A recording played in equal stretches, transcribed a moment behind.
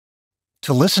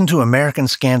To listen to American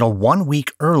Scandal 1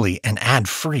 week early and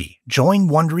ad-free, join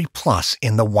Wondery Plus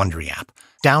in the Wondery app.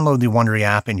 Download the Wondery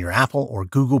app in your Apple or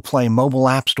Google Play mobile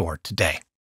app store today.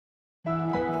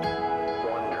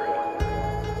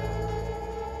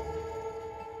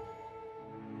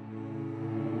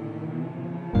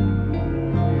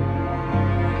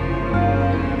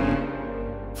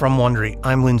 From Wondery,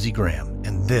 I'm Lindsay Graham,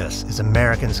 and this is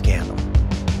American Scandal.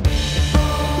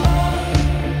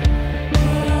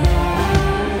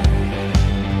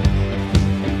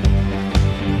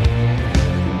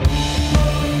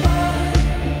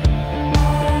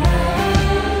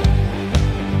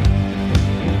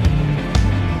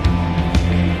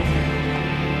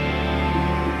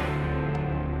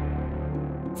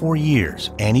 For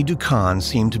years, Annie Dookhan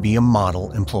seemed to be a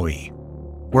model employee.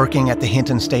 Working at the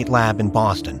Hinton State Lab in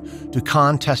Boston,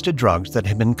 Dookhan tested drugs that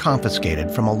had been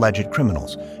confiscated from alleged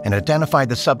criminals and identified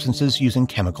the substances using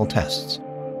chemical tests.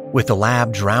 With the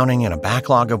lab drowning in a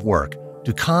backlog of work,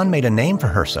 Dookhan made a name for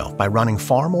herself by running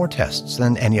far more tests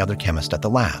than any other chemist at the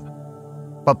lab.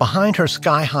 But behind her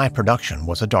sky-high production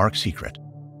was a dark secret.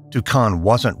 Dookhan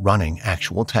wasn't running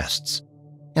actual tests.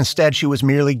 Instead, she was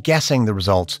merely guessing the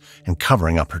results and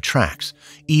covering up her tracks,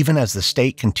 even as the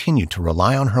state continued to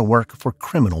rely on her work for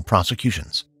criminal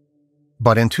prosecutions.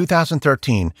 But in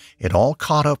 2013, it all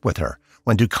caught up with her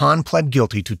when Dookhan pled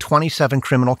guilty to 27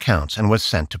 criminal counts and was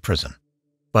sent to prison.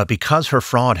 But because her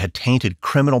fraud had tainted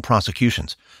criminal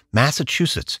prosecutions,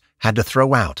 Massachusetts had to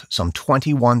throw out some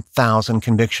 21,000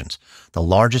 convictions, the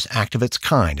largest act of its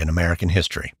kind in American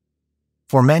history.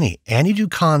 For many, Annie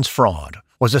Dookhan's fraud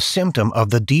was a symptom of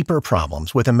the deeper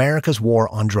problems with America's war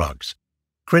on drugs.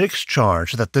 Critics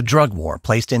charge that the drug war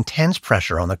placed intense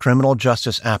pressure on the criminal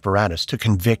justice apparatus to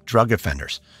convict drug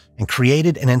offenders and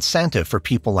created an incentive for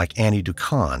people like Annie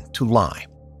Dookhan to lie.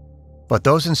 But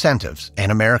those incentives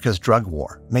and America's drug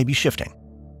war may be shifting.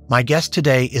 My guest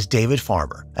today is David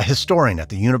Farber, a historian at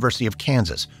the University of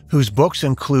Kansas, whose books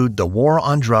include The War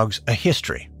on Drugs, A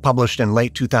History, published in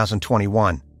late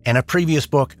 2021, and a previous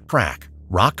book, Crack: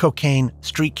 Rock Cocaine,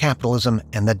 Street Capitalism,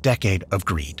 and the Decade of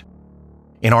Greed.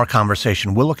 In our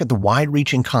conversation, we'll look at the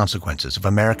wide-reaching consequences of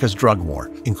America's drug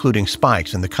war, including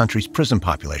spikes in the country's prison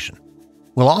population.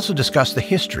 We'll also discuss the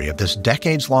history of this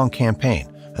decades-long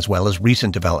campaign, as well as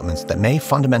recent developments that may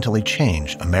fundamentally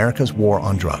change America's war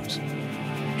on drugs.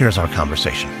 Here's our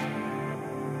conversation.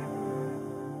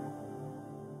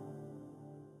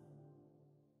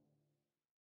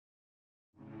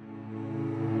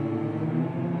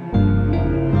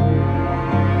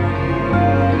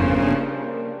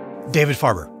 David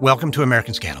Farber, welcome to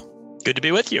American Scandal. Good to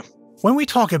be with you. When we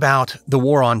talk about the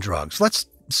war on drugs, let's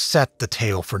set the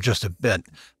table for just a bit.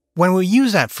 When we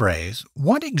use that phrase,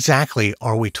 what exactly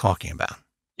are we talking about?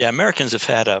 Yeah, Americans have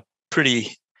had a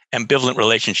pretty ambivalent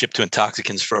relationship to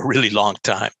intoxicants for a really long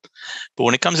time. But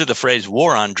when it comes to the phrase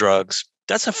war on drugs,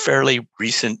 that's a fairly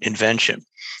recent invention.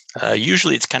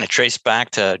 Usually it's kind of traced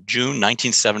back to June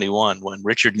 1971, when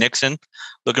Richard Nixon,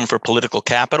 looking for political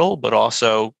capital, but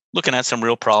also looking at some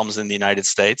real problems in the United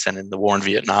States and in the war in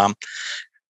Vietnam,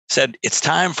 said it's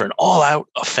time for an all-out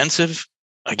offensive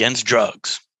against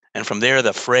drugs. And from there,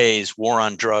 the phrase war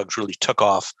on drugs really took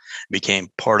off, became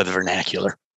part of the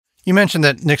vernacular. You mentioned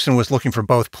that Nixon was looking for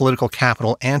both political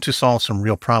capital and to solve some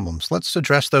real problems. Let's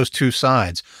address those two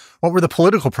sides. What were the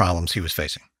political problems he was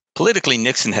facing? Politically,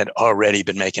 Nixon had already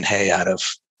been making hay out of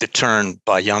the turn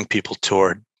by young people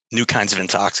toward new kinds of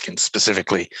intoxicants,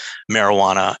 specifically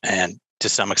marijuana and to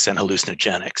some extent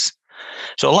hallucinogenics.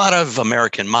 So a lot of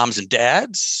American moms and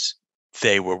dads,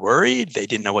 they were worried. They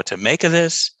didn't know what to make of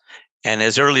this. And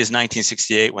as early as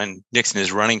 1968, when Nixon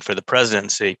is running for the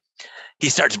presidency, he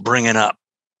starts bringing up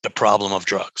the problem of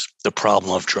drugs, the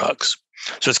problem of drugs.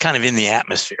 So it's kind of in the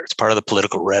atmosphere. It's part of the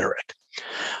political rhetoric.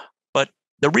 But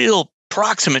the real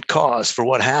proximate cause for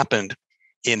what happened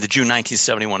in the June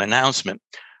 1971 announcement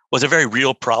was a very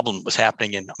real problem that was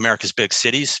happening in America's big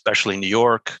cities, especially New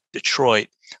York, Detroit,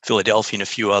 Philadelphia, and a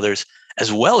few others, as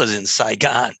well as in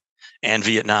Saigon and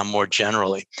Vietnam more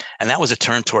generally. And that was a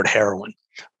turn toward heroin,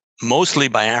 mostly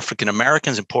by African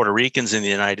Americans and Puerto Ricans in the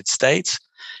United States,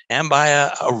 and by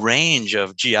a range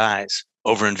of GIs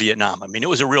over in Vietnam. I mean, it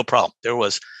was a real problem. There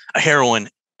was a heroin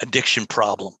addiction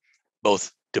problem,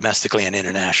 both domestically and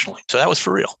internationally. So that was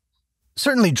for real.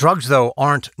 Certainly drugs, though,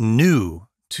 aren't new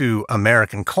to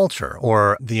American culture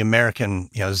or the American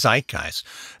zeitgeist.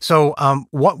 So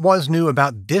what was new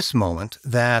about this moment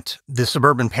that the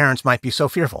suburban parents might be so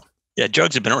fearful? Yeah,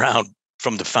 drugs have been around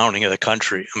from the founding of the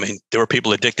country. I mean, there were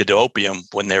people addicted to opium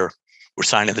when their were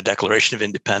signing the Declaration of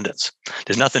Independence.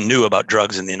 There's nothing new about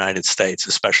drugs in the United States,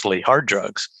 especially hard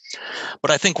drugs.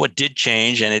 But I think what did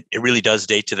change, and it really does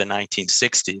date to the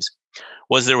 1960s,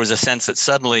 was there was a sense that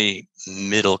suddenly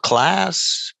middle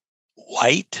class,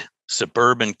 white,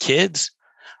 suburban kids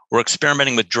were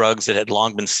experimenting with drugs that had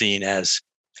long been seen as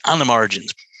on the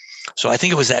margins. So I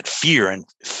think it was that fear, and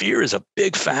fear is a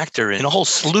big factor in a whole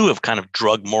slew of kind of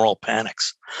drug moral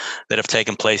panics that have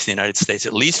taken place in the United States,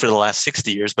 at least for the last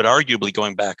 60 years, but arguably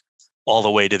going back all the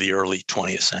way to the early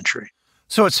 20th century.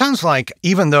 So it sounds like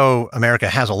even though America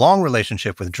has a long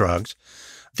relationship with drugs,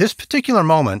 this particular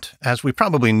moment, as we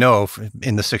probably know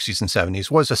in the 60s and 70s,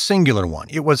 was a singular one.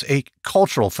 It was a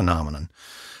cultural phenomenon.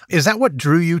 Is that what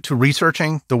drew you to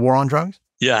researching the war on drugs?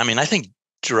 Yeah, I mean, I think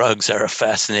drugs are a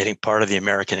fascinating part of the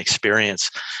American experience.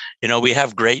 You know, we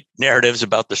have great narratives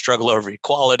about the struggle over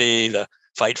equality, the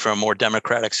fight for a more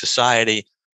democratic society.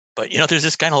 But, you know, there's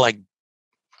this kind of like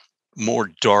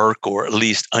more dark or at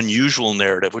least unusual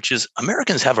narrative, which is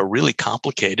Americans have a really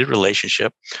complicated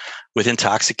relationship with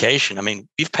intoxication. I mean,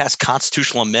 we've passed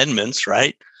constitutional amendments,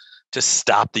 right, to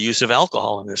stop the use of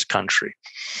alcohol in this country.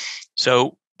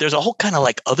 So there's a whole kind of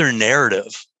like other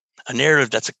narrative, a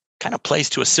narrative that's a kind of plays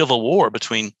to a civil war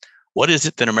between what is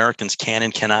it that Americans can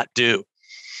and cannot do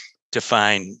to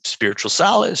find spiritual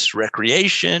solace,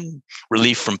 recreation,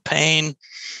 relief from pain,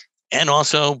 and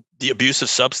also the abuse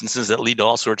of substances that lead to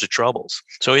all sorts of troubles.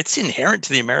 So it's inherent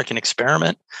to the American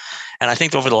experiment. And I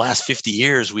think over the last 50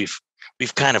 years, we've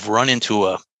kind of run into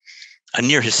a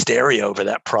near hysteria over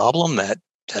that problem, that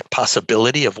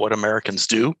possibility of what Americans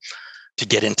do to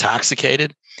get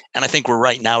intoxicated. And I think we're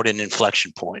right now at an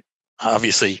inflection point.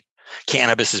 Obviously,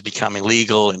 cannabis is becoming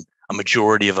legal in a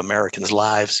majority of Americans'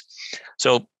 lives.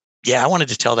 So, yeah, I wanted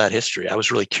to tell that history. I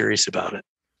was really curious about it.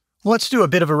 Let's do a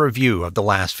bit of a review of the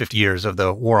last 50 years of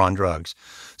the war on drugs.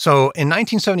 So in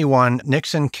 1971,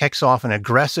 Nixon kicks off an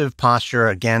aggressive posture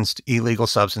against illegal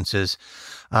substances,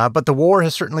 but the war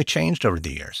has certainly changed over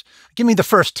the years. Give me the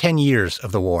first 10 years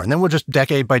of the war, and then we'll just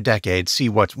decade by decade see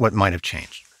what might have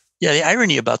changed. Yeah, the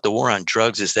irony about the war on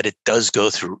drugs is that it does go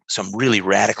through some really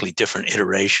radically different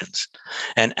iterations.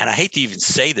 And I hate to even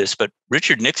say this, but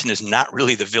Richard Nixon is not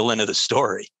really the villain of the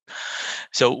story.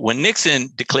 So when Nixon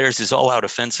declares his all-out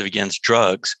offensive against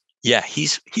drugs, yeah, he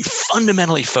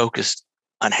fundamentally focused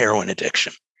on heroin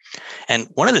addiction. And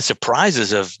one of the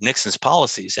surprises of Nixon's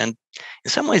policies, and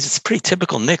in some ways it's pretty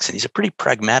typical Nixon, he's a pretty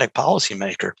pragmatic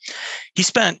policymaker. He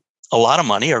spent a lot of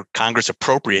money, or Congress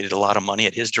appropriated a lot of money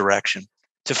at his direction,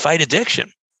 to fight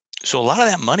addiction. So a lot of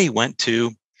that money went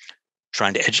to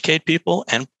trying to educate people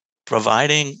and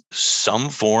providing some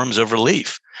forms of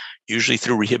relief, usually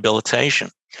through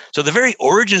rehabilitation. So the very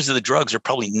origins of the drugs are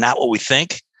probably not what we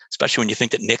think, especially when you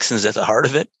think that Nixon's at the heart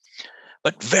of it.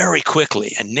 But very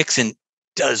quickly, and Nixon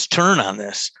does turn on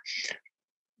this,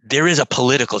 there is a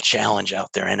political challenge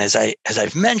out there. And as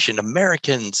I've mentioned,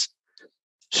 Americans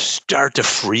start to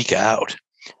freak out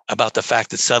about the fact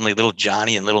that suddenly little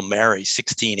Johnny and little Mary,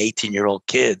 16, 18-year-old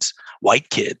kids, white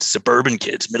kids, suburban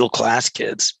kids, middle-class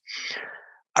kids,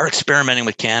 are experimenting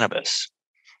with cannabis.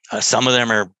 Some of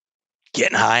them are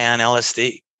getting high on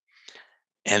LSD.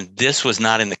 And this was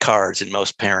not in the cards in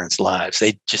most parents' lives.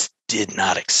 They just did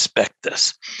not expect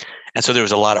this. And so there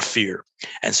was a lot of fear.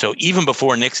 And so even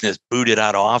before Nixon is booted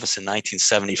out of office in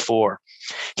 1974,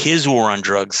 his war on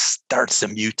drugs starts to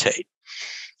mutate.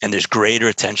 And there's greater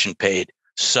attention paid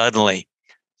suddenly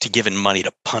to giving money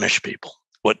to punish people,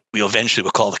 what we eventually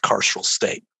will call the carceral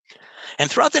state.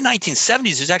 And throughout the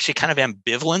 1970s, there's actually kind of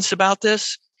ambivalence about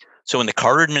this. So when the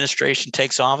Carter administration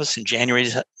takes office in January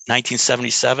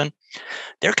 1977,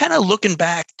 they're kind of looking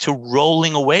back to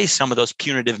rolling away some of those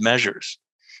punitive measures,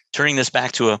 turning this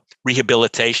back to a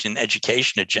rehabilitation and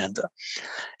education agenda.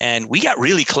 And we got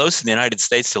really close in the United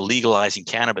States to legalizing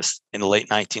cannabis in the late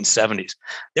 1970s.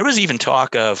 There was even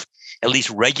talk of at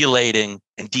least regulating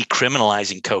and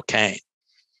decriminalizing cocaine.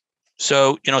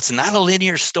 So, you know, it's not a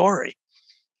linear story.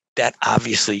 That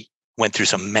obviously went through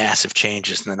some massive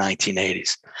changes in the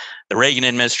 1980s. The Reagan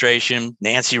administration,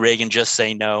 Nancy Reagan, Just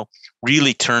Say No,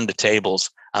 really turned the tables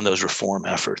on those reform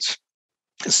efforts.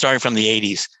 And starting from the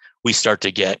 80s, we start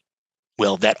to get,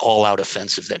 well, that all-out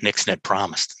offensive that Nixon had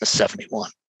promised in 71.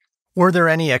 Were there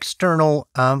any external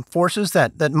forces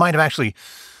that might have actually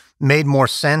made more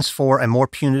sense for a more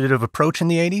punitive approach in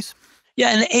the 80s?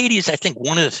 Yeah, in the 80s, I think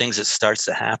one of the things that starts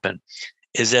to happen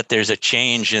is that there's a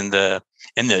change in the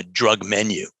drug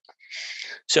menu.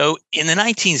 So in the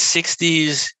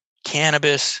 1960s,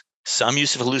 cannabis, some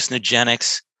use of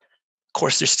hallucinogenics. Of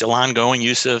course, there's still ongoing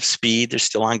use of speed. There's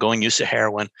still ongoing use of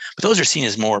heroin, but those are seen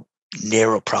as more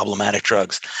narrow problematic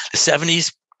drugs. The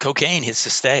 70s, cocaine hits the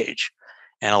stage.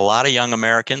 And a lot of young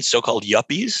Americans, so-called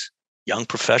yuppies, young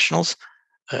professionals,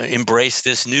 embrace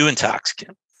this new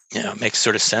intoxicant. It makes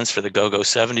sort of sense for the go-go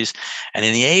 70s. And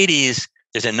in the 80s,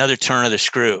 there's another turn of the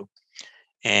screw.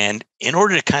 And in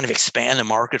order to kind of expand the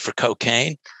market for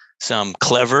cocaine, some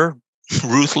clever,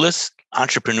 ruthless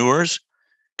entrepreneurs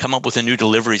come up with a new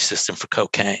delivery system for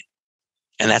cocaine.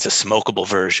 And that's a smokable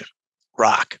version,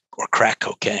 rock or crack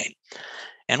cocaine.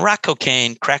 And rock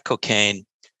cocaine, crack cocaine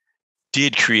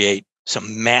did create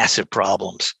some massive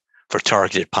problems for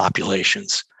targeted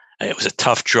populations. It was a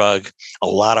tough drug. A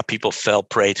lot of people fell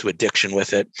prey to addiction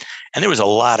with it. And there was a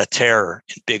lot of terror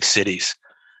in big cities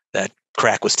that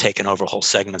crack was taking over whole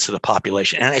segments of the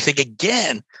population. And I think,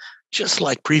 again, just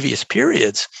like previous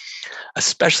periods,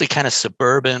 especially kind of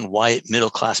suburban, white,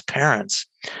 middle-class parents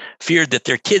feared that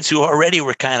their kids who already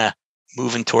were kind of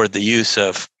moving toward the use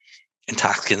of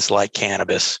intoxicants like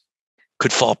cannabis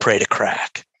could fall prey to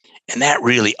crack. And that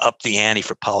really upped the ante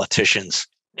for politicians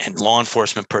and law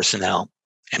enforcement personnel.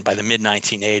 And by the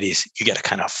mid-1980s, you get a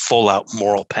kind of full-out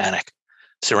moral panic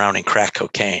surrounding crack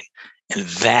cocaine. And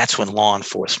that's when law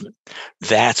enforcement,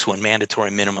 that's when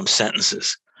mandatory minimum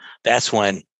sentences, that's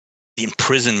when the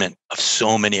imprisonment of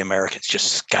so many Americans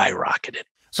just skyrocketed.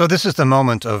 So this is the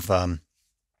moment of,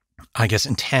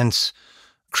 intense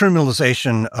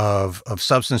criminalization of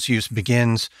substance use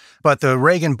begins. But the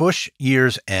Reagan-Bush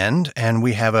years end, and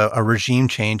we have a regime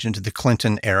change into the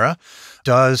Clinton era.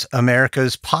 Does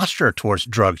America's posture towards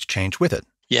drugs change with it?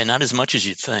 Yeah, not as much as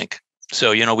you'd think.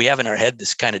 So, we have in our head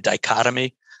this kind of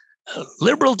dichotomy,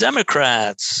 liberal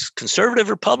Democrats, conservative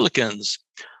Republicans.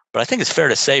 But I think it's fair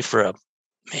to say for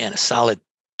a solid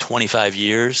 25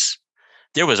 years,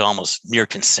 there was almost near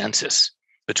consensus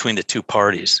between the two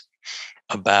parties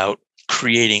about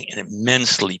creating an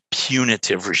immensely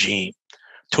punitive regime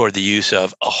toward the use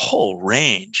of a whole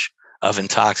range of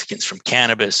intoxicants, from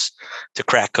cannabis to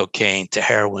crack cocaine to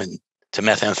heroin to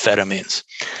methamphetamines.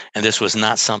 And this was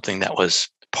not something that was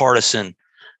partisan.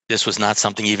 This was not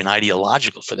something even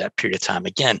ideological for that period of time.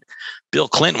 Again, Bill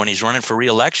Clinton, when he's running for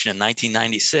re-election in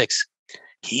 1996,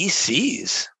 he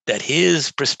sees that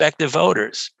his prospective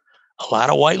voters, a lot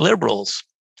of white liberals,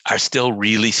 are still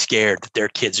really scared that their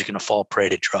kids are going to fall prey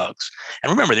to drugs.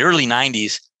 And remember, the early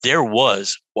 90s, there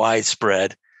was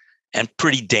widespread and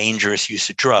pretty dangerous use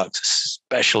of drugs,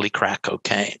 especially crack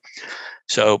cocaine.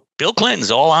 So Bill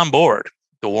Clinton's all on board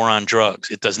the war on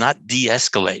drugs. It does not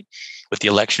de-escalate with the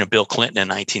election of Bill Clinton in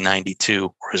 1992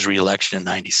 or his re-election in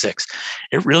 96.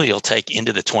 It really will take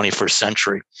into the 21st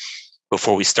century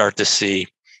before we start to see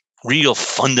real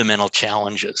fundamental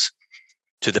challenges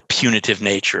to the punitive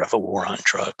nature of a war on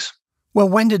drugs. Well,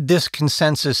 when did this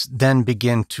consensus then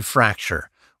begin to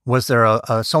fracture? Was there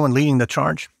someone leading the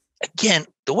charge? Again,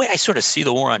 the way I sort of see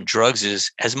the war on drugs is,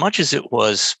 as much as it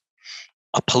was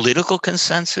a political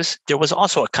consensus, there was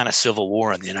also a kind of civil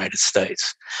war in the United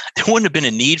States. There wouldn't have been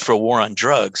a need for a war on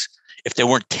drugs if there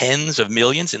weren't tens of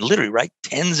millions, and literally, right,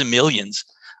 tens of millions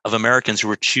of Americans who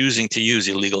were choosing to use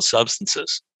illegal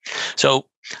substances. So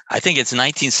I think it's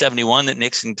 1971 that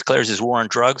Nixon declares his war on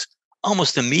drugs.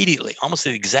 Almost immediately, almost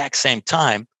at the exact same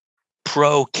time,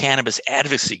 pro-cannabis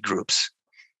advocacy groups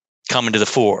come into the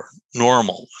fore.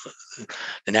 NORML,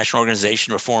 the National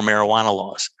Organization to Reform Marijuana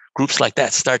Laws. Groups like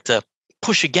that start to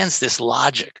push against this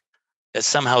logic that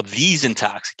somehow these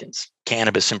intoxicants,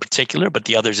 cannabis in particular, but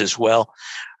the others as well,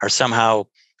 are somehow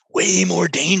way more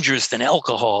dangerous than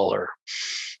alcohol or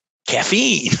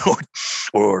caffeine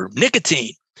or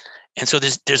nicotine. And so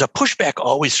there's a pushback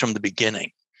always from the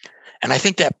beginning. And I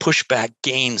think that pushback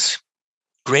gains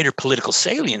greater political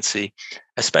saliency,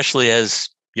 especially as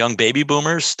young baby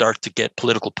boomers start to get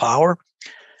political power.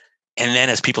 And then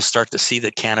as people start to see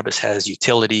that cannabis has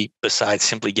utility besides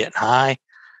simply getting high,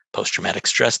 post-traumatic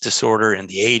stress disorder in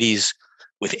the 80s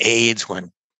with AIDS,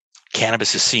 when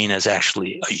cannabis is seen as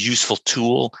actually a useful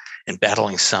tool in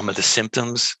battling some of the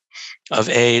symptoms of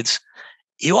AIDS,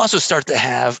 you also start to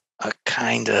have a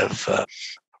kind of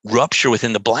rupture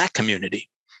within the Black community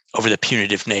over the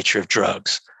punitive nature of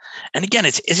drugs. And again,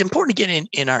 it's important to get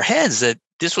in our heads that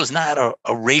this was not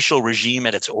a racial regime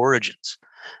at its origins.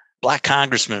 Black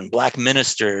congressmen, Black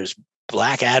ministers,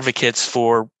 Black advocates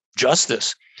for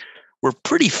justice were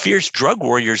pretty fierce drug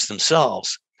warriors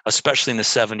themselves, especially in the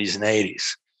 70s and 80s.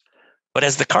 But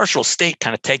as the carceral state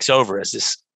kind of takes over, as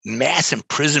this mass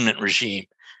imprisonment regime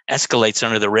escalates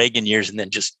under the Reagan years and then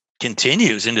just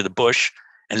continues into the Bush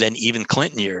and then even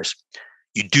Clinton years,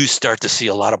 you do start to see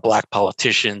a lot of Black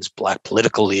politicians, Black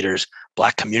political leaders,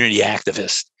 Black community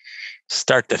activists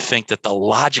start to think that the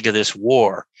logic of this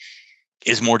war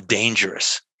is more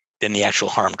dangerous than the actual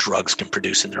harm drugs can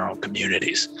produce in their own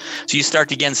communities. So you start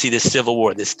to again see this civil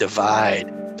war, this divide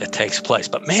that takes place.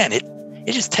 But man, it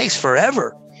just takes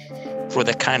forever for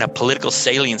the kind of political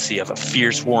saliency of a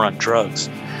fierce war on drugs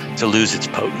to lose its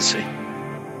potency.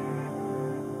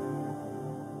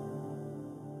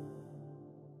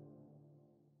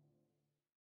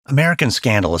 American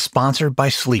Scandal is sponsored by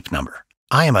Sleep Number.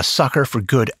 I am a sucker for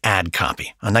good ad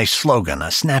copy, a nice slogan,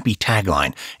 a snappy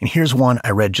tagline, and here's one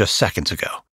I read just seconds ago.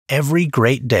 Every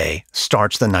great day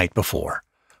starts the night before.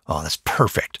 Oh, that's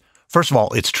perfect. First of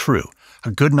all, it's true.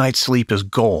 A good night's sleep is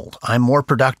gold. I'm more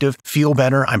productive, feel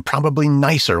better, I'm probably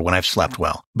nicer when I've slept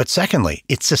well. But secondly,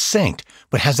 it's succinct,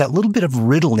 but has that little bit of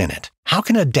riddle in it. How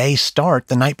can a day start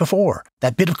the night before?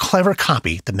 That bit of clever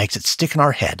copy that makes it stick in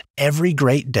our head. Every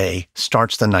great day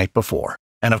starts the night before.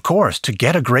 And of course, to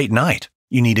get a great night,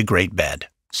 you need a great bed.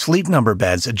 Sleep Number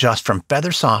beds adjust from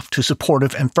feather soft to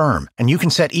supportive and firm, and you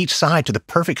can set each side to the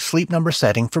perfect Sleep Number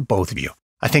setting for both of you.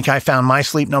 I think I found my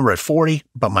Sleep Number at 40,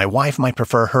 but my wife might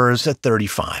prefer hers at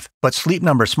 35. But Sleep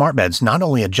Number smart beds not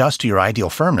only adjust to your ideal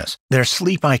firmness, their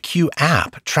Sleep IQ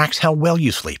app tracks how well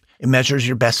you sleep. It measures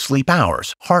your best sleep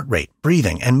hours, heart rate,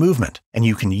 breathing, and movement, and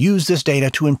you can use this data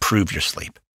to improve your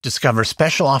sleep. Discover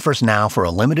special offers now for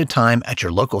a limited time at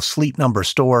your local Sleep Number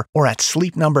store or at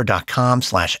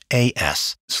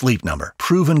sleepnumber.com/AS. Sleep Number.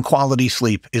 Proven quality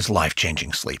sleep is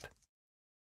life-changing sleep.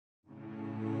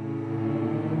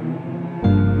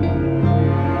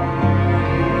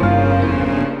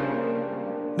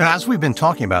 Now, as we've been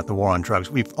talking about the war on drugs,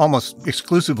 we've almost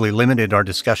exclusively limited our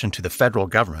discussion to the federal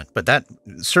government, but that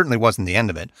certainly wasn't the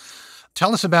end of it.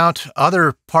 Tell us about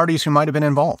other parties who might have been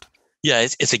involved. Yeah,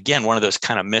 it's again one of those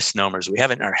kind of misnomers. We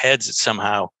have it in our heads that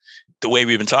somehow the way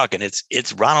we've been talking,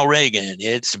 it's Ronald Reagan,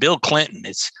 it's Bill Clinton,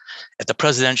 it's at the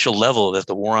presidential level that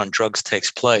the war on drugs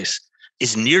takes place.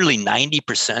 Is nearly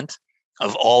 90%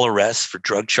 of all arrests for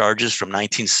drug charges from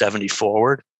 1970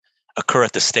 forward occur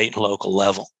at the state and local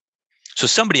level. So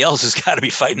somebody else has got to be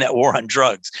fighting that war on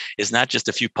drugs. It's not just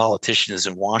a few politicians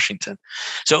in Washington.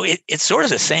 So it's sort of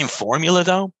the same formula,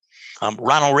 though.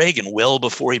 Ronald Reagan, well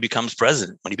before he becomes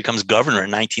president, when he becomes governor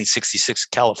in 1966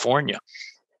 California,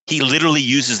 he literally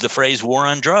uses the phrase war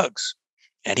on drugs.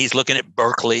 And he's looking at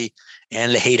Berkeley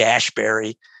and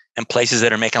Haight-Ashbury and places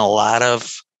that are making a lot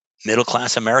of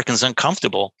middle-class Americans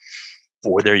uncomfortable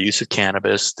for their use of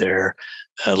cannabis, their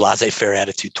laissez-faire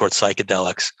attitude towards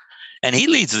psychedelics. And he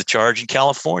leads the charge in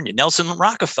California. Nelson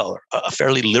Rockefeller, a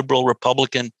fairly liberal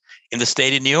Republican in the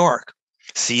state of New York,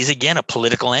 sees again a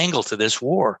political angle to this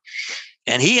war.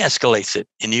 And he escalates it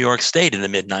in New York State in the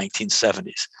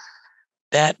mid-1970s.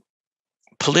 That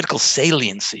political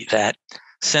saliency, that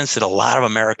sense that a lot of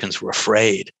Americans were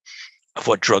afraid of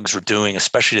what drugs were doing,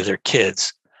 especially to their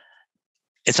kids,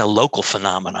 it's a local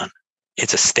phenomenon.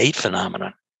 It's a state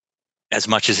phenomenon as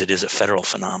much as it is a federal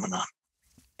phenomenon.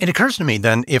 It occurs to me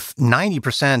then, if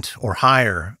 90% or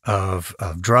higher of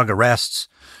drug arrests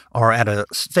are at a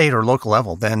state or local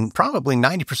level, then probably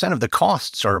 90% of the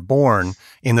costs are borne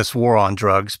in this war on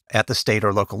drugs at the state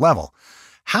or local level.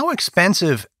 How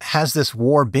expensive has this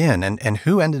war been, and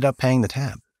who ended up paying the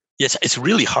tab? Yes, it's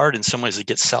really hard in some ways to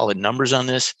get solid numbers on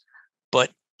this,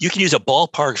 but you can use a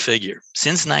ballpark figure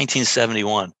since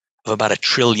 1971 of about $1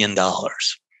 trillion.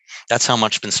 That's how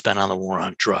much has been spent on the war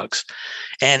on drugs.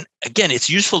 And again, it's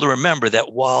useful to remember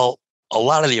that while a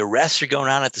lot of the arrests are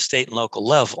going on at the state and local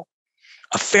level,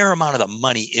 a fair amount of the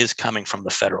money is coming from the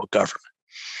federal government.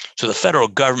 So the federal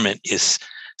government is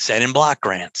sending block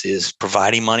grants, is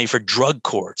providing money for drug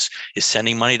courts, is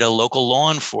sending money to local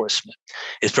law enforcement,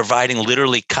 is providing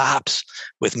literally cops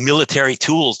with military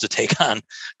tools to take on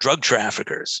drug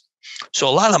traffickers. So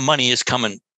a lot of the money is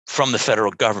coming from the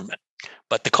federal government.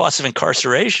 But the cost of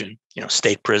incarceration,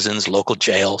 state prisons, local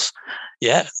jails,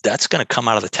 that's going to come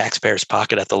out of the taxpayer's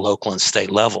pocket at the local and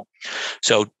state level.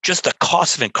 So just the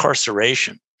costs of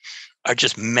incarceration are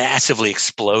just massively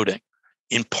exploding,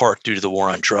 in part due to the war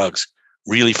on drugs,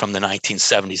 really from the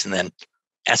 1970s and then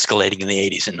escalating in the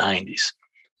 80s and 90s.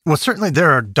 Well, certainly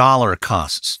there are dollar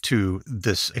costs to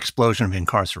this explosion of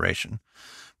incarceration,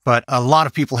 but a lot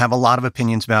of people have a lot of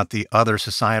opinions about the other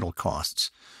societal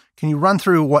costs. Can you run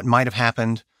through what might have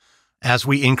happened as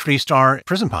we increased our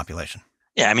prison population?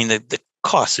 Yeah, I mean, the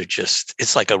costs are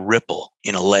it's like a ripple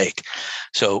in a lake.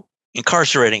 So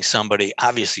incarcerating somebody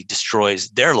obviously destroys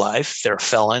their life. They're a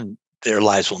felon. Their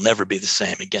lives will never be the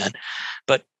same again.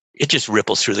 But it just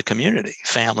ripples through the community.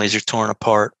 Families are torn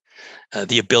apart.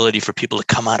 The ability for people to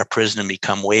come out of prison and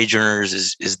become wage earners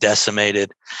is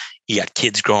decimated. You got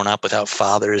kids growing up without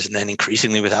fathers and then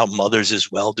increasingly without mothers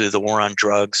as well due to the war on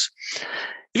drugs.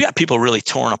 You've got people really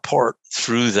torn apart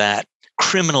through that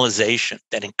criminalization,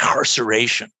 that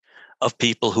incarceration of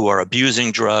people who are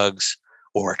abusing drugs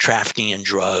or trafficking in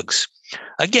drugs.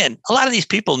 Again, a lot of these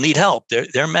people need help.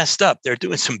 They're messed up. They're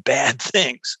doing some bad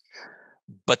things.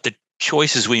 But the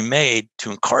choices we made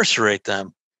to incarcerate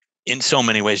them in so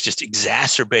many ways just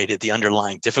exacerbated the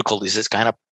underlying difficulties. It's kind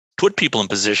of put people in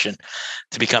position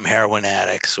to become heroin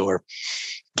addicts or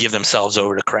give themselves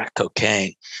over to crack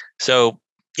cocaine. So,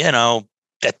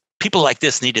 that people like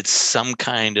this needed some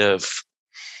kind of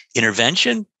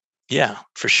intervention. Yeah,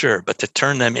 for sure. But to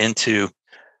turn them into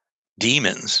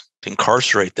demons, to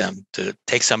incarcerate them, to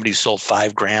take somebody who sold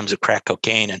 5 grams of crack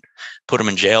cocaine and put them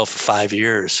in jail for 5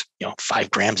 years, 5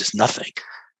 grams is nothing,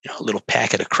 a little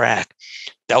packet of crack.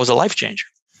 That was a life changer.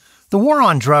 The war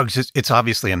on drugs, it's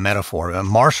obviously a metaphor, a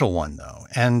martial one, though.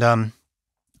 And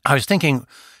I was thinking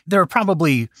there are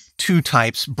probably 2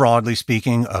 types, broadly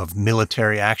speaking, of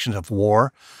military actions of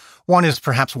war. One is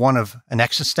perhaps one of an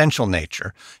existential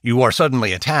nature. You are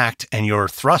suddenly attacked and you're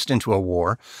thrust into a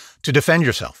war to defend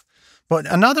yourself. But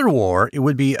another war, it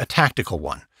would be a tactical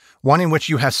one in which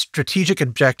you have strategic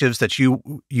objectives that you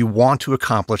want to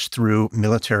accomplish through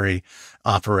military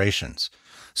operations.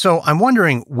 So I'm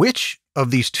wondering which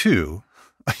of these 2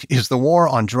 is the war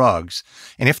on drugs,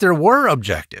 and if there were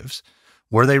objectives,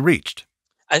 were they reached?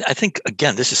 I think,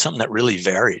 again, this is something that really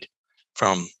varied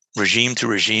from regime to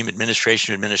regime,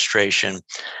 administration to administration,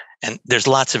 and there's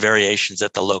lots of variations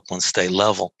at the local and state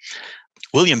level.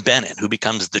 William Bennett, who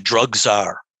becomes the drug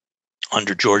czar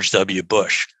under George W.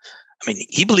 Bush,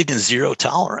 he believed in zero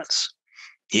tolerance.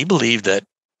 He believed that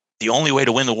the only way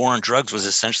to win the war on drugs was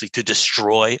essentially to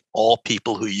destroy all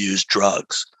people who use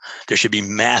drugs. There should be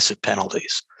massive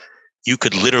penalties. You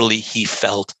could literally, he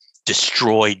felt,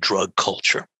 destroy drug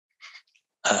culture.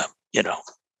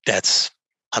 That's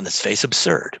on its face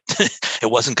absurd. It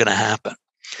wasn't going to happen.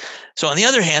 So on the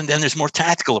other hand, then there's more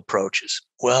tactical approaches.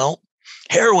 Well,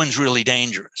 heroin's really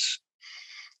dangerous.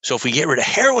 So if we get rid of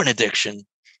heroin addiction,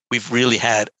 we've really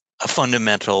had a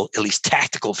fundamental, at least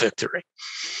tactical victory.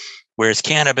 Whereas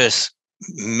cannabis,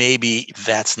 maybe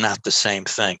that's not the same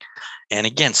thing. And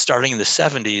again, starting in the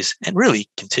 70s and really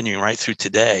continuing right through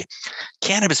today,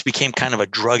 cannabis became kind of a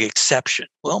drug exception.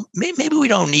 Well, maybe we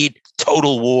don't need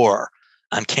total war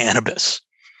on cannabis.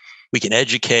 We can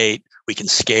educate, we can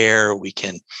scare, we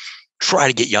can try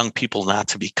to get young people not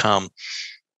to become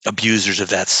abusers of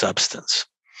that substance.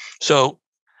 So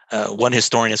one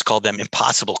historian has called them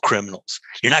impossible criminals.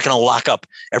 You're not going to lock up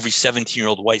every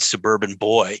 17-year-old white suburban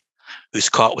boy who's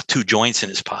caught with 2 joints in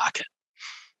his pocket.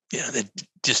 That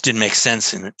just didn't make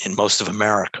sense in most of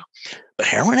America. But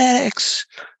heroin addicts,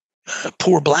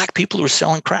 poor Black people who are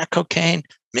selling crack cocaine,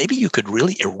 maybe you could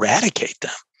really eradicate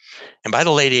them. And by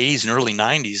the late 80s and early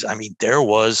 90s, there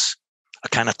was a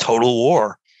kind of total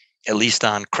war, at least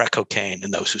on crack cocaine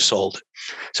and those who sold it.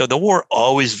 So the war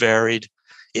always varied.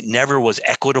 It never was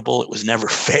equitable. It was never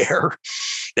fair.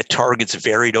 The targets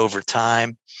varied over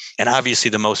time. And obviously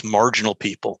the most marginal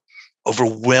people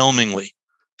overwhelmingly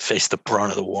faced the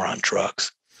brunt of the war on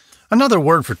drugs. Another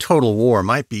word for total war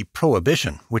might be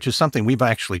prohibition, which is something we've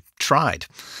actually tried.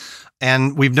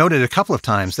 And we've noted a couple of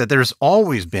times that there's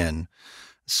always been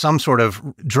some sort of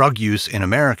drug use in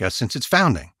America since its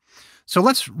founding. So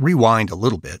let's rewind a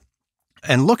little bit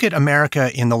and look at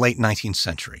America in the late 19th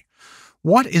century.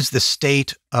 What is the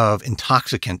state of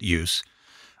intoxicant use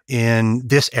in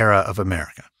this era of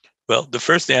America? Well, the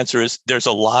first answer is there's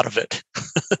a lot of it.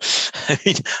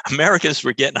 Americans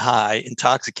were getting high,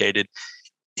 intoxicated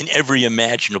in every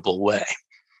imaginable way.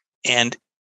 And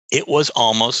it was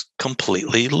almost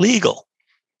completely legal.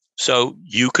 So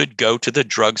you could go to the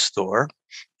drugstore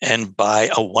and buy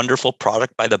a wonderful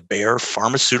product by the Bayer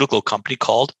Pharmaceutical Company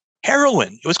called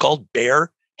heroin. It was called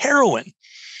Bayer heroin.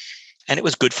 And it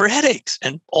was good for headaches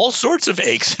and all sorts of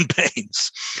aches and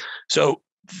pains. So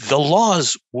the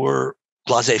laws were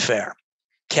laissez-faire,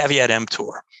 caveat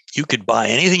emptor. You could buy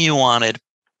anything you wanted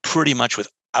pretty much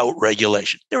without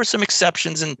regulation. There were some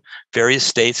exceptions in various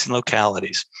states and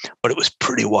localities, but it was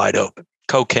pretty wide open.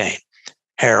 Cocaine,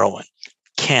 heroin,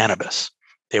 cannabis,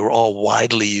 they were all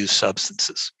widely used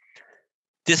substances.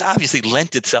 This obviously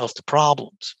lent itself to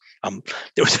problems.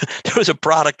 There was a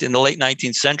product in the late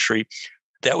 19th century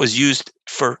that was used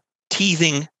for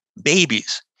teething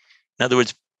babies. In other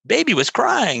words, baby was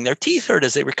crying, their teeth hurt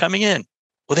as they were coming in.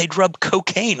 Well, they'd rub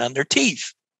cocaine on their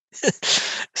teeth.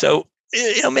 So,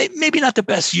 maybe not the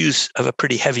best use of a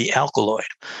pretty heavy alkaloid.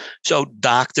 So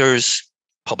doctors,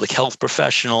 public health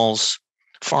professionals,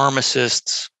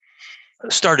 pharmacists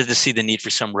started to see the need for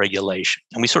some regulation.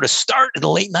 And we sort of start in the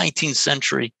late 19th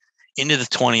century into the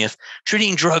 20th,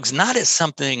 treating drugs not as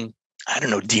something,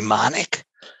 demonic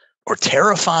or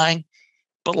terrifying,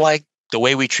 but like the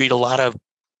way we treat a lot of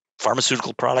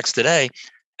pharmaceutical products today,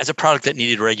 as a product that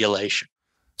needed regulation.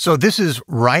 So this is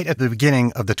right at the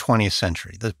beginning of the 20th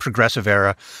century, the progressive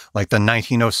era, like the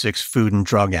 1906 Food and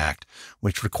Drug Act,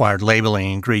 which required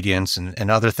labeling ingredients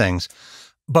and other things.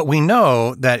 But we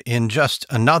know that in just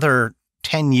another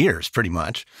 10 years, pretty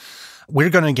much,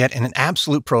 we're going to get an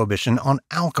absolute prohibition on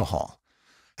alcohol.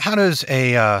 How does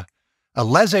a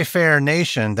laissez-faire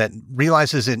nation that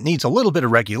realizes it needs a little bit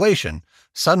of regulation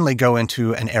suddenly go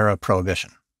into an era of prohibition?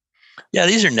 Yeah,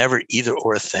 these are never either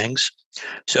or things.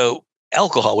 So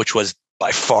alcohol, which was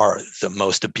by far the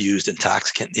most abused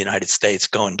intoxicant in the United States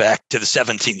going back to the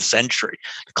 17th century,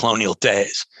 the colonial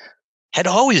days, had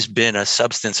always been a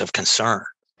substance of concern.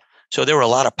 So there were a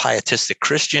lot of pietistic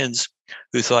Christians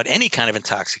who thought any kind of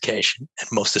intoxication, and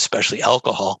most especially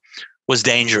alcohol, was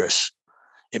dangerous.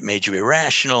 It made you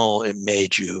irrational. It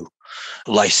made you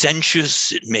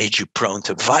licentious. It made you prone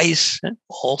to vice, and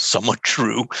all somewhat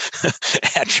true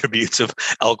attributes of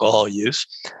alcohol use.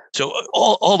 So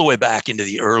all the way back into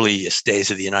the earliest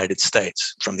days of the United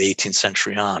States, from the 18th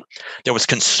century on, there was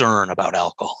concern about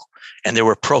alcohol, and there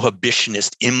were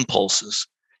prohibitionist impulses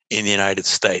in the United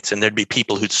States. And there'd be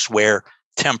people who'd swear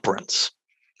temperance,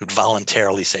 who'd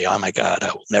voluntarily say, oh my God,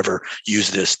 I will never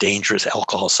use this dangerous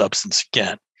alcohol substance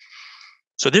again.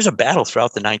 So there's a battle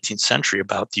throughout the 19th century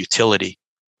about the utility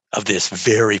of this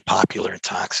very popular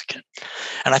intoxicant.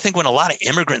 And I think when a lot of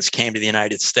immigrants came to the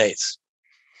United States,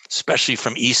 especially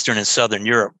from Eastern and Southern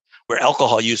Europe, where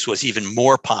alcohol use was even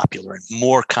more popular and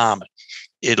more common,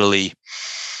 Italy,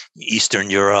 Eastern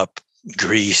Europe,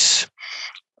 Greece,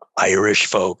 Irish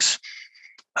folks,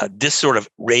 this sort of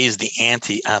raised the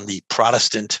ante on the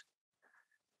Protestant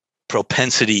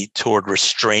propensity toward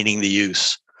restraining the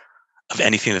use of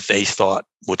anything that they thought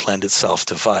would lend itself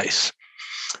to vice.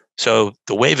 So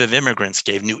the wave of immigrants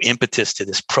gave new impetus to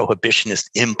this prohibitionist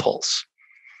impulse.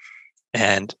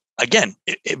 And again,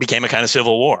 it became a kind of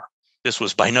civil war. This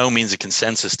was by no means a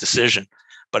consensus decision,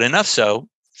 but enough so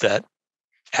that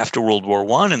after World War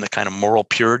I and the kind of moral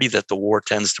purity that the war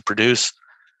tends to produce,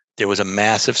 there was a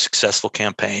massive successful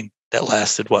campaign that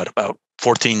lasted, about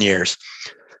 14 years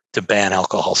to ban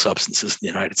alcohol substances in the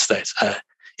United States.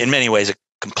 In many ways, a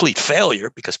complete failure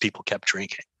because people kept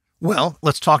drinking. Well,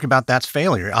 let's talk about that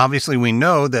failure. Obviously, we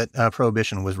know that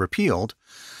prohibition was repealed,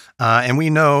 and we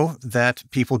know that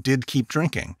people did keep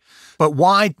drinking. But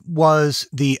why was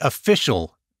the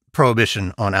official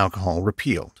prohibition on alcohol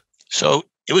repealed? So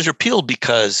it was repealed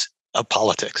because of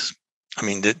politics. I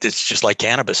mean, it's just like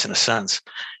cannabis in a sense.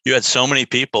 You had so many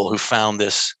people who found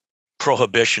this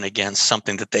prohibition against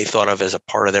something that they thought of as a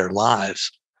part of their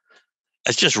lives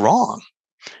as just wrong.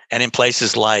 And in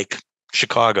places like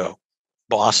Chicago,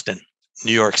 Boston,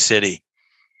 New York City,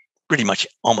 pretty much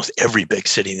almost every big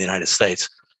city in the United States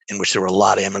in which there were a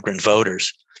lot of immigrant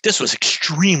voters, this was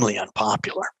extremely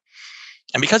unpopular.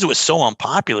 And because it was so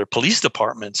unpopular, police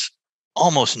departments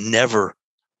almost never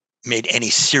made any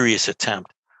serious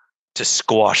attempt to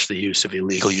squash the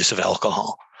illegal use of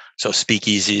alcohol. So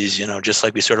speakeasies, just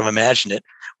like we sort of imagined it,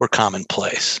 were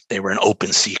commonplace. They were an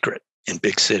open secret in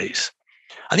big cities.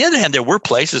 On the other hand, there were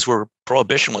places where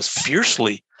prohibition was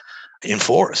fiercely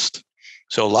enforced.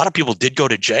 So a lot of people did go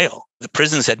to jail. The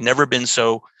prisons had never been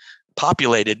so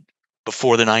populated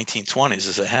before the 1920s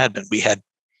as it had been. We had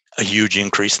a huge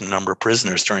increase in the number of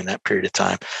prisoners during that period of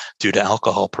time due to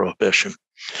alcohol prohibition.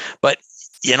 But,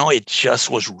 it just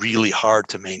was really hard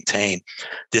to maintain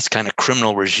this kind of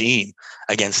criminal regime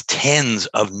against tens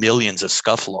of millions of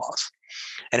scofflaws.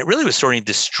 And it really was sort of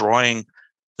destroying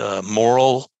the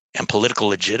moral and political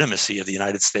legitimacy of the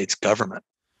United States government.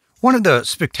 One of the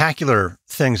spectacular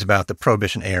things about the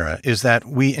Prohibition era is that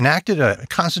we enacted a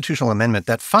constitutional amendment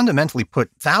that fundamentally put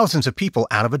thousands of people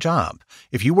out of a job.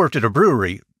 If you worked at a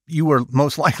brewery, you were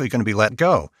most likely going to be let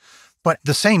go. But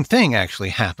the same thing actually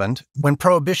happened when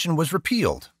Prohibition was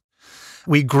repealed.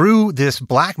 We grew this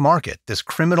black market, this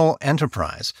criminal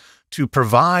enterprise, to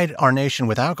provide our nation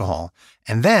with alcohol,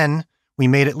 and then we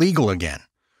made it legal again.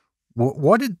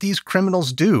 What did these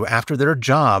criminals do after their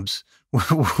jobs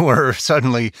were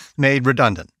suddenly made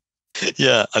redundant?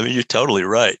 Yeah, I mean, you're totally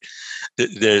right.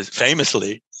 There's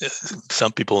famously,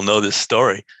 some people know this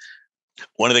story,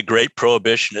 one of the great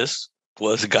prohibitionists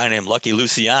was a guy named Lucky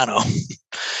Luciano,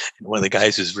 one of the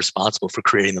guys who's responsible for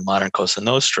creating the modern Cosa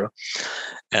Nostra.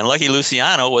 And Lucky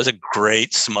Luciano was a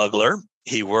great smuggler.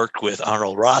 He worked with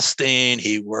Arnold Rothstein.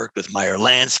 He worked with Meyer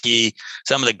Lansky,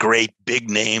 some of the great big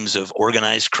names of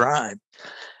organized crime.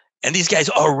 And these guys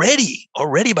already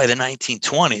by the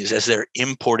 1920s, as they're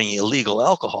importing illegal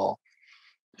alcohol,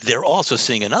 they're also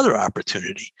seeing another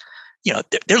opportunity.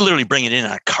 They're literally bringing it in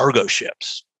on cargo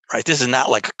ships, right? This is not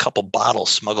like a couple bottles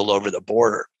smuggled over the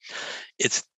border.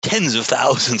 It's tens of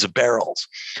thousands of barrels.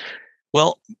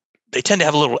 Well, they tend to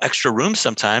have a little extra room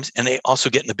sometimes, and they also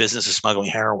get in the business of smuggling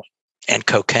heroin and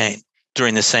cocaine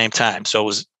during the same time. So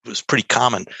it was pretty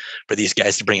common for these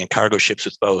guys to bring in cargo ships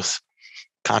with both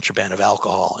contraband of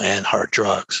alcohol and hard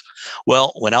drugs.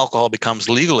 Well, when alcohol becomes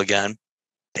legal again,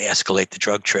 they escalate the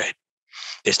drug trade.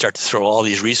 They start to throw all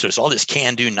these resources, all this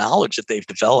can-do knowledge that they've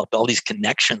developed, all these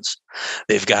connections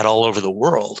they've got all over the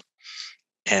world.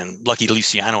 And Lucky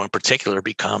Luciano in particular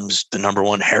becomes the number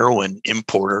one heroin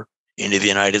importer into the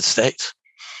United States.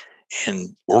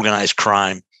 And organized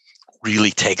crime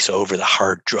really takes over the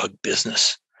hard drug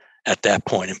business at that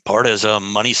point, in part as a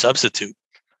money substitute.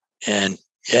 And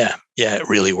yeah, it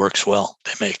really works well.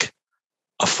 They make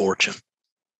a fortune.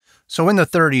 So in the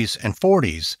 30s and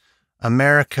 40s,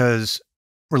 America's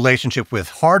relationship with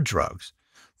hard drugs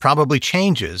probably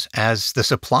changes as the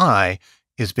supply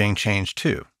is being changed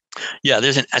too. Yeah,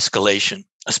 there's an escalation,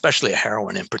 especially a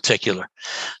heroin in particular.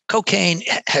 Cocaine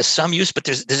has some use, but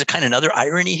there's a kind of another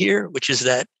irony here, which is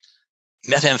that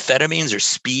methamphetamines or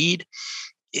speed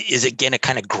is again a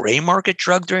kind of gray market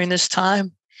drug during this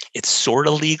time. It's sort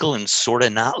of legal and sort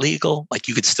of not legal. Like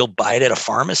you could still buy it at a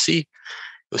pharmacy. It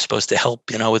was supposed to help,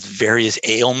 with various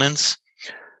ailments.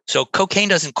 So cocaine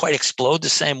doesn't quite explode the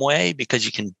same way because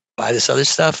you can buy this other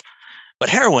stuff. But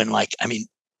heroin,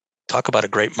 talk about a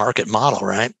great market model,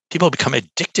 right? People become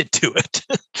addicted to it.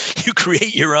 You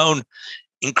create your own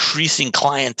increasing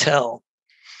clientele.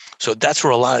 So that's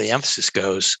where a lot of the emphasis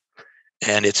goes.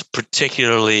 And it's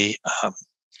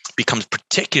becomes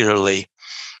particularly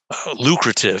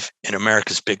lucrative in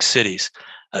America's big cities.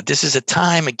 This is a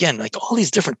time, again, like all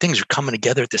these different things are coming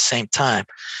together at the same time.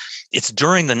 It's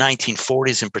during the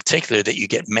 1940s in particular that you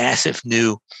get massive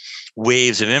new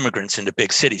waves of immigrants into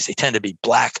big cities. They tend to be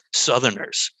Black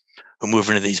Southerners who move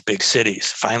into these big cities,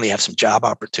 finally have some job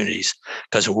opportunities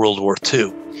because of World War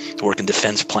II, to work in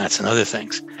defense plants and other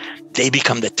things. They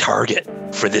become the target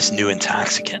for this new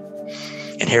intoxicant.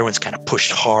 And heroin's kind of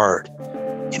pushed hard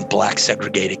in Black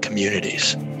segregated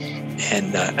communities.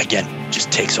 And again,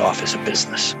 just takes off as a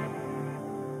business.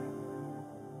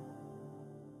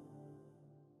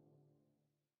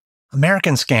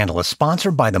 American Scandal is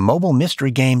sponsored by the mobile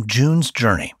mystery game June's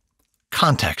Journey.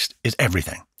 Context is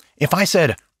everything. If I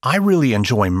said, I really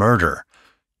enjoy murder,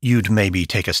 you'd maybe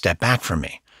take a step back from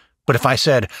me. But if I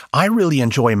said, I really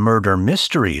enjoy murder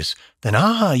mysteries, then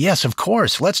yes, of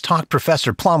course, let's talk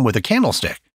Professor Plum with a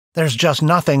candlestick. There's just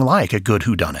nothing like a good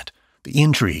whodunit. The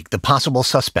intrigue, the possible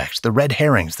suspects, the red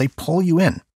herrings, they pull you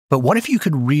in. But what if you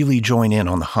could really join in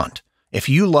on the hunt? If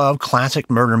you love classic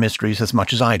murder mysteries as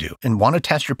much as I do and want to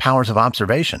test your powers of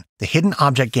observation, the hidden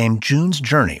object game June's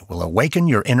Journey will awaken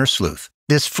your inner sleuth.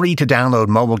 This free-to-download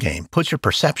mobile game puts your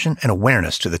perception and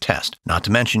awareness to the test, not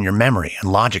to mention your memory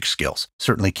and logic skills.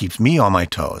 Certainly keeps me on my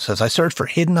toes as I search for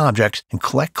hidden objects and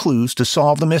collect clues to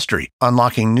solve the mystery,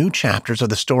 unlocking new chapters of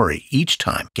the story each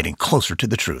time, getting closer to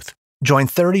the truth. Join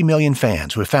 30 million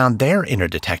fans who have found their inner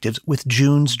detectives with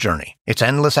June's Journey. It's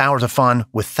endless hours of fun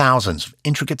with thousands of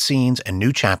intricate scenes and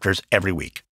new chapters every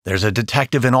week. There's a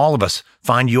detective in all of us.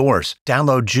 Find yours.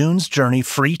 Download June's Journey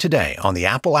free today on the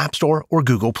Apple App Store or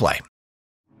Google Play.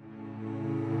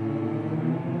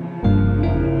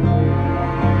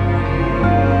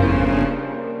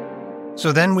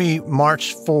 So then we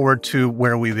march forward to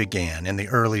where we began in the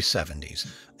early 70s.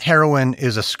 Heroin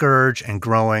is a scourge and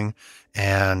growing,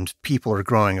 and people are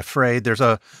growing afraid. There's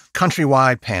a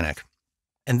countrywide panic.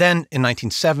 And then in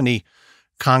 1970,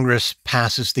 Congress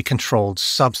passes the Controlled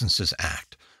Substances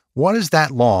Act. What is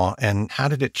that law, and how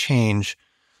did it change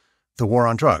the war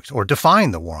on drugs, or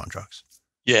define the war on drugs?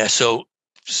 Yeah, so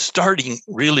starting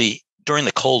really during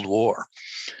the Cold War,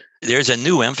 there's a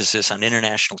new emphasis on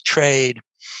international trade,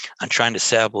 on trying to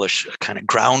establish kind of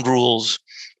ground rules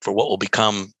for what will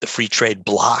become the free trade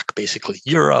bloc, basically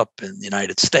Europe and the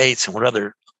United States and what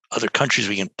other countries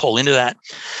we can pull into that.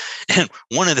 And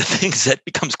one of the things that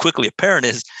becomes quickly apparent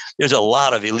is there's a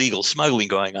lot of illegal smuggling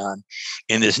going on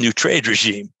in this new trade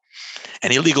regime.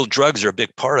 And illegal drugs are a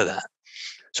big part of that.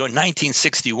 So in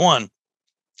 1961,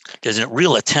 there's a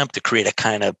real attempt to create a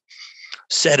kind of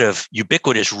set of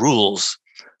ubiquitous rules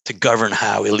to govern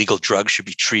how illegal drugs should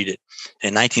be treated.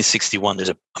 In 1961, there's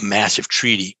a massive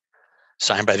treaty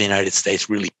signed by the United States,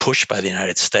 really pushed by the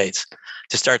United States,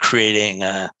 to start creating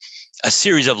a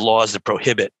series of laws that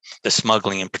prohibit the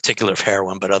smuggling, in particular of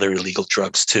heroin, but other illegal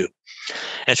drugs too.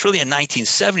 And it's really in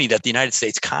 1970 that the United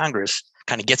States Congress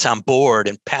kind of gets on board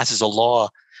and passes a law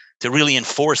to really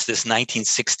enforce this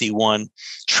 1961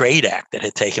 Trade Act that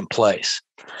had taken place.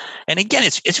 And again,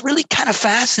 it's really kind of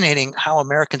fascinating how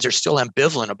Americans are still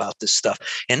ambivalent about this stuff.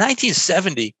 In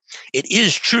 1970, it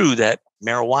is true that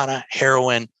marijuana,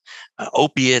 heroin,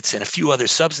 opiates, and a few other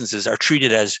substances are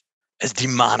treated as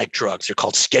demonic drugs. They're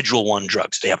called Schedule I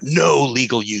drugs. They have no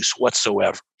legal use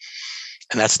whatsoever.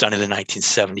 And that's done in the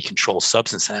 1970 Controlled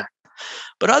Substance Act.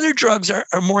 But other drugs are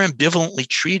more ambivalently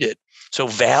treated. So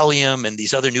Valium and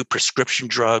these other new prescription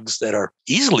drugs that are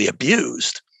easily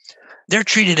abused, they're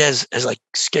treated as like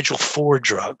Schedule IV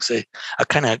drugs, a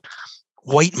kind of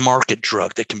white market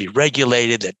drug that can be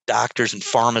regulated, that doctors and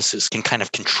pharmacists can kind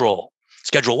of control.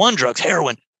 Schedule I drugs,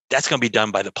 heroin, that's going to be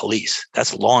done by the police.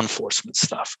 That's law enforcement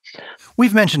stuff.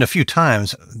 We've mentioned a few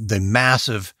times the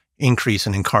massive increase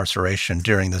in incarceration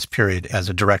during this period as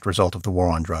a direct result of the war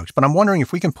on drugs. But I'm wondering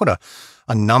if we can put a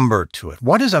number to it.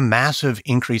 What does a massive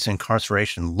increase in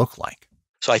incarceration look like?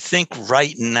 So I think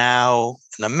right now,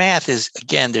 and the math is,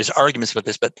 again, there's arguments about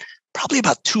this, but probably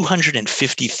about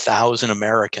 250,000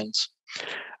 Americans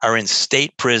are in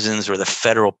state prisons or the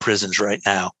federal prisons right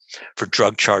now for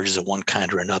drug charges of one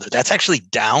kind or another. That's actually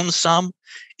down some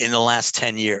in the last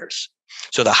 10 years.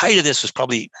 So the height of this was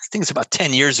probably, I think it's about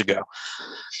 10 years ago.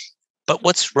 But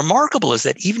what's remarkable is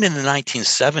that even in the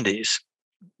 1970s,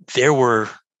 there were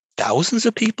thousands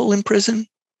of people in prison,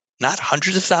 not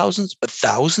hundreds of thousands, but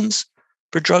thousands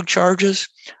for drug charges.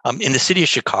 In the city of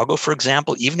Chicago, for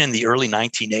example, even in the early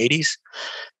 1980s,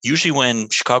 usually when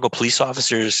Chicago police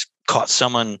officers caught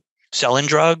someone selling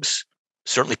drugs,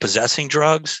 certainly possessing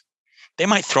drugs, they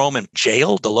might throw them in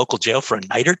jail, the local jail, for a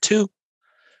night or two.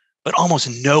 But almost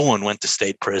no one went to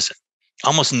state prison.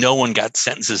 Almost no one got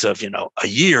sentences of, a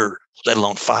year, let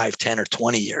alone 5, 10, or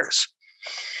 20 years.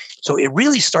 So it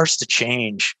really starts to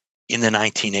change in the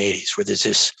 1980s, where there's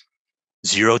this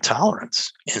zero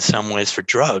tolerance in some ways for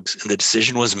drugs. And the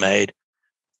decision was made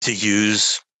to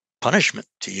use punishment,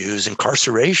 to use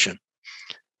incarceration.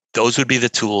 Those would be the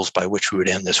tools by which we would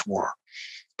end this war,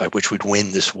 by which we'd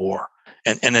win this war.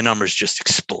 And the numbers just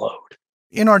explode.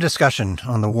 In our discussion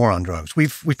on the war on drugs,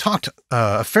 we've talked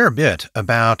a fair bit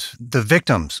about the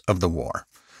victims of the war,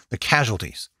 the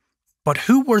casualties. But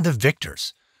who were the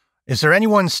victors? Is there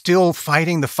anyone still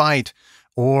fighting the fight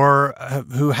or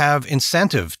who have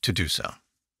incentive to do so?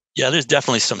 Yeah, there's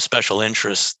definitely some special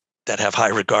interests that have high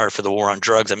regard for the war on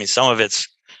drugs. I mean, some of it's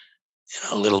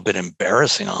a little bit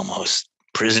embarrassing almost.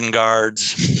 Prison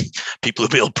guards, people who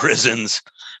build prisons,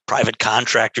 private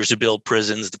contractors who build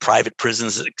prisons, the private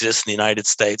prisons that exist in the United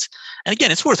States. And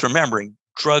again, it's worth remembering,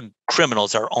 drug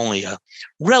criminals are only a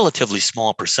relatively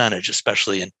small percentage,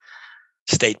 especially in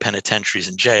state penitentiaries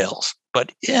and jails.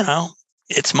 But,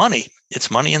 it's money.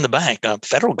 It's money in the bank.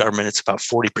 Federal government, it's about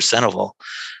 40% of all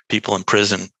people in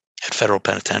prison at federal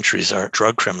penitentiaries are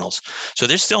drug criminals. So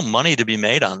there's still money to be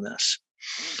made on this.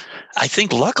 I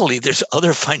think luckily there's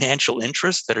other financial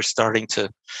interests that are starting to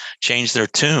change their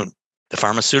tune. The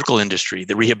pharmaceutical industry,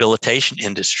 the rehabilitation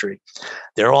industry,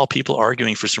 they're all people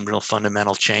arguing for some real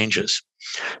fundamental changes.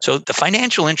 So the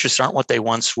financial interests aren't what they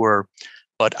once were,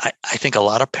 but I think a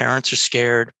lot of parents are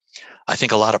scared. I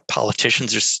think a lot of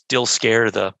politicians are still scared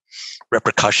of the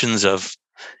repercussions of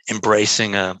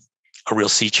embracing a real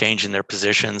sea change in their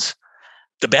positions.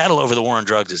 The battle over the war on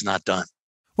drugs is not done.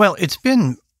 Well, it's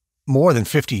been more than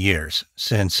 50 years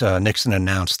since Nixon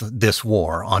announced this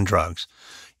war on drugs.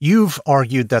 You've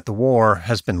argued that the war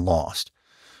has been lost.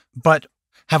 But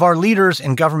have our leaders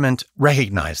in government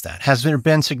recognized that? Has there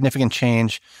been significant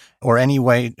change or any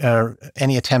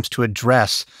attempts to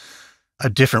address a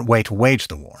different way to wage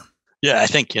the war? Yeah, I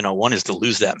think, one is to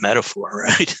lose that metaphor,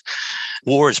 right?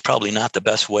 War is probably not the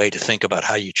best way to think about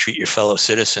how you treat your fellow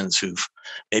citizens who've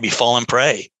maybe fallen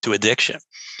prey to addiction.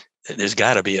 There's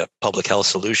got to be a public health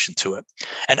solution to it.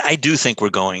 And I do think we're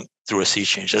going through a sea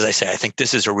change. As I say, I think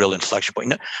this is a real inflection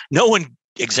point. No one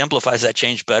exemplifies that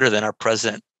change better than our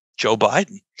president, Joe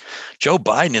Biden. Joe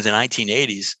Biden in the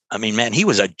 1980s, he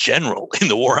was a general in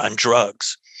the war on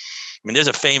drugs. There's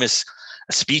a famous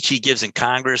speech he gives in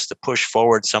Congress to push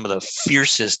forward some of the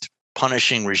fiercest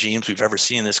punishing regimes we've ever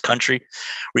seen in this country,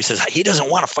 where he says he doesn't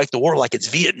want to fight the war like it's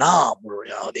Vietnam, where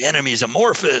the enemy is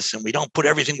amorphous and we don't put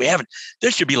everything we have in.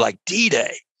 This should be like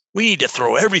D-Day. We need to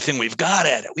throw everything we've got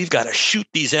at it. We've got to shoot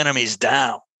these enemies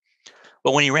down.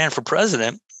 But when he ran for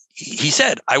president, he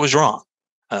said, I was wrong.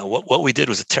 What we did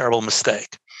was a terrible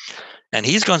mistake. And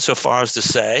he's gone so far as to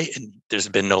say, and there's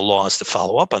been no laws to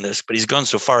follow up on this, but he's gone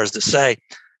so far as to say,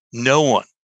 no one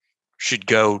should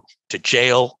go to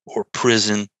jail or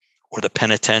prison or the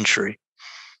penitentiary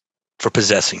for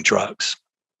possessing drugs.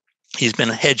 He's been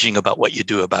hedging about what you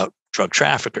do about drug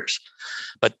traffickers.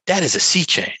 But that is a sea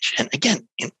change. And again,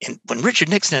 when Richard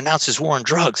Nixon announced his war on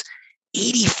drugs,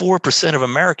 84% of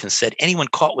Americans said anyone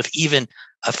caught with even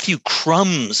a few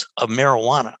crumbs of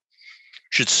marijuana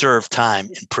should serve time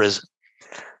in prison.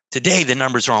 Today, the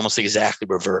numbers are almost exactly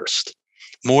reversed.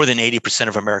 More than 80%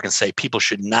 of Americans say people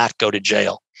should not go to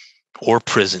jail or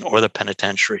prison or the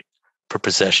penitentiary for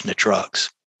possession of drugs.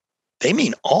 They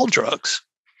mean all drugs.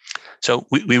 So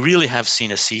we really have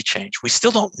seen a sea change. We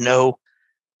still don't know,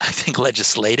 I think,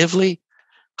 legislatively,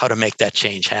 how to make that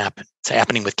change happen. It's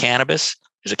happening with cannabis.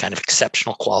 There's a kind of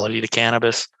exceptional quality to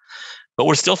cannabis, but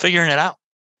we're still figuring it out.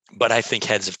 But I think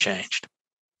heads have changed.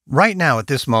 Right now, at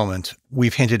this moment,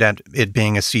 we've hinted at it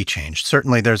being a sea change.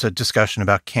 Certainly, there's a discussion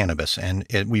about cannabis, and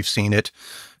we've seen it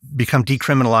become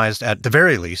decriminalized at the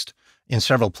very least in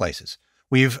several places.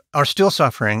 We are still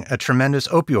suffering a tremendous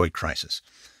opioid crisis.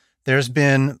 There's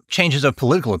been changes of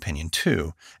political opinion,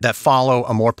 too, that follow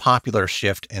a more popular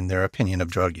shift in their opinion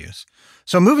of drug use.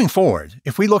 So moving forward,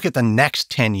 if we look at the next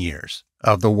 10 years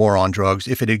of the war on drugs,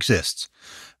 if it exists,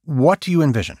 what do you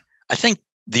envision? I think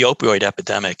the opioid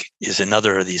epidemic is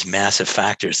another of these massive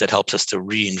factors that helps us to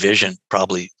re-envision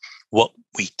probably what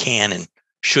we can and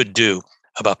should do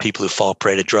about people who fall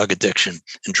prey to drug addiction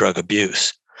and drug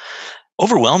abuse.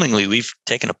 Overwhelmingly, we've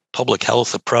taken a public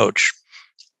health approach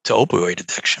to opioid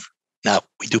addiction. Now,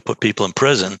 we do put people in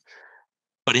prison,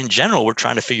 but in general, we're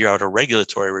trying to figure out a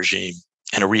regulatory regime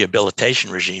and a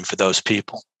rehabilitation regime for those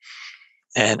people.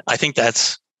 And I think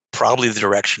that's probably the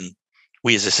direction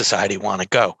we as a society want to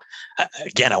go.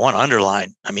 Again, I want to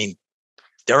underline,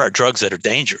 there are drugs that are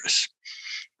dangerous.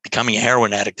 Becoming a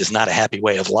heroin addict is not a happy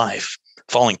way of life.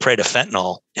 Falling prey to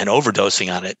fentanyl and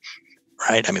overdosing on it,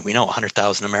 right? We know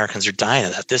 100,000 Americans are dying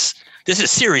of that. This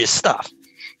is serious stuff.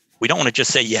 We don't want to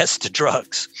just say yes to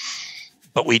drugs,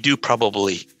 but we do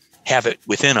probably have it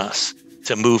within us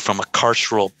to move from a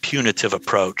carceral punitive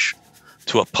approach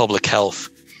to a public health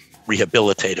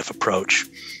rehabilitative approach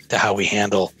to how we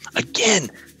handle, again,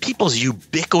 people's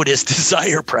ubiquitous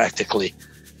desire practically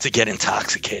to get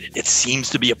intoxicated. It seems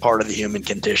to be a part of the human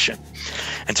condition.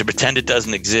 And to pretend it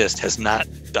doesn't exist has not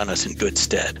done us in good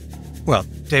stead. Well,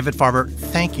 David Farber,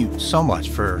 thank you so much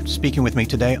for speaking with me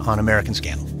today on American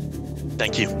Scandal.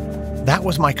 Thank you. That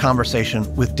was my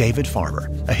conversation with David Farber,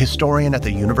 a historian at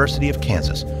the University of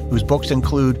Kansas, whose books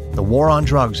include The War on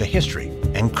Drugs, A History,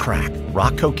 and Crack,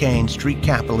 Rock Cocaine, Street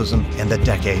Capitalism, and the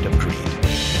Decade of Greed.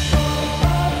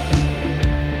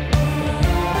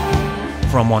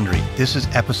 From Wondery, this is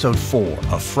episode 4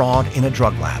 of Fraud in a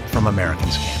Drug Lab from American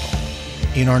Scandal.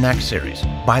 In our next series,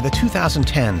 by the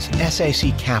 2010s,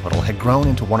 SAC Capital had grown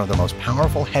into one of the most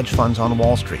powerful hedge funds on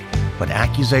Wall Street, but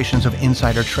accusations of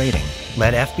insider trading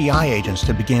led FBI agents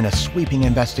to begin a sweeping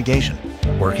investigation,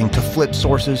 working to flip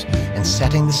sources and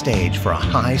setting the stage for a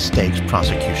high-stakes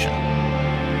prosecution.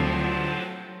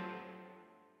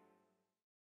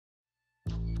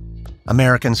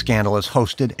 American Scandal is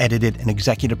hosted, edited, and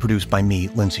executive produced by me,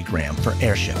 Lindsay Graham, for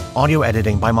Airship. Audio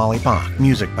editing by Molly Bach.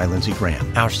 Music by Lindsay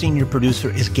Graham. Our senior producer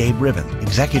is Gabe Riven.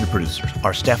 Executive producers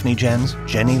are Stephanie Jens,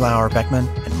 Jenny Lauer-Beckman,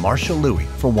 and Marcia Louie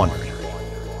for Wondery.